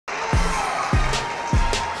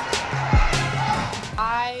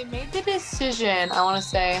decision, I want to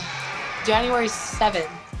say January 7th,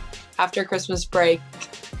 after Christmas break,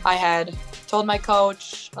 I had told my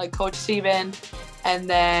coach, like Coach Sieben, and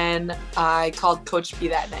then I called Coach P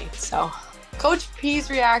that night. So Coach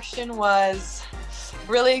P's reaction was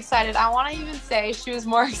really excited. I want to even say she was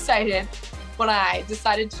more excited when I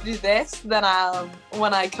decided to do this than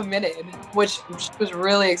when I committed, which she was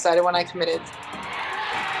really excited when I committed.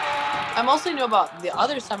 I mostly knew about the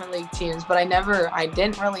other summer league teams, but I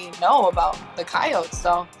didn't really know about the Coyotes.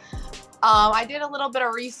 So I did a little bit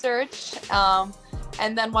of research,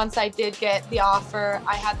 and then once I did get the offer,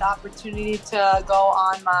 I had the opportunity to go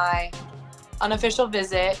on my unofficial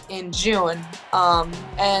visit in June,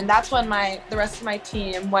 and that's when the rest of my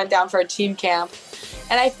team went down for a team camp.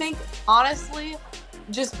 And I think, honestly,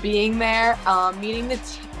 just being there, meeting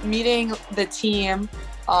the team,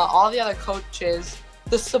 all the other coaches,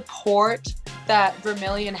 the support that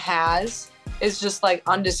Vermilion has is just like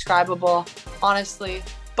undescribable, honestly.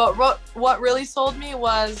 But what really sold me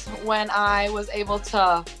was when I was able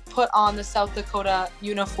to put on the South Dakota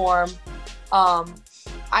uniform. I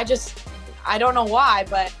don't know why,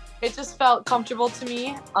 but it just felt comfortable to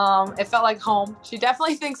me. It felt like home. She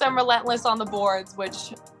definitely thinks I'm relentless on the boards,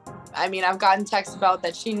 which, I mean, I've gotten texts about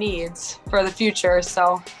that she needs for the future.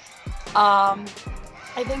 So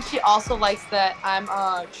I think she also likes that I'm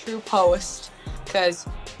a true post, because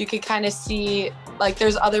you can kind of see, like,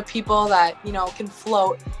 there's other people that, you know, can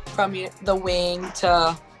float from the wing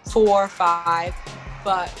to 4 or 5,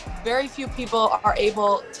 but very few people are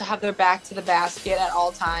able to have their back to the basket at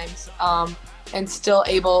all times, and still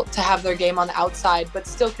able to have their game on the outside, but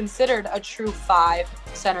still considered a true 5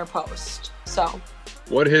 center post. So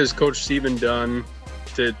what has Coach Sieben done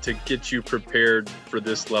to get you prepared for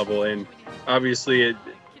this level? And obviously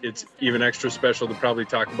it's even extra special to probably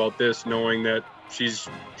talk about this, knowing that she's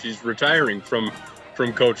retiring from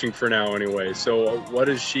coaching for now anyway. So what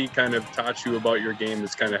has she kind of taught you about your game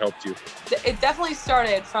that's kind of helped you? It definitely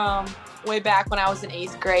started from way back when I was in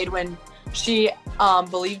 8th grade, when she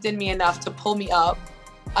believed in me enough to pull me up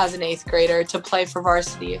as an 8th grader to play for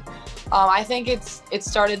varsity. I think it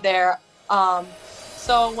started there.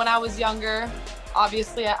 So when I was younger,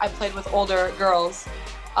 obviously I played with older girls.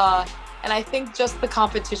 And I think just the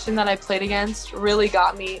competition that I played against really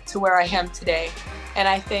got me to where I am today. And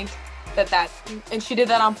I think and she did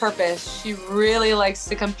that on purpose. She really likes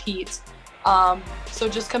to compete. So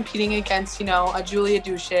just competing against, you know, a Julia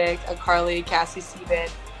Dushik, a Carly, Cassie Sieben,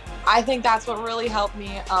 I think that's what really helped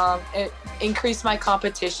me. It increased my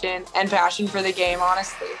competition and passion for the game,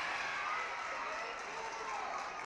 honestly.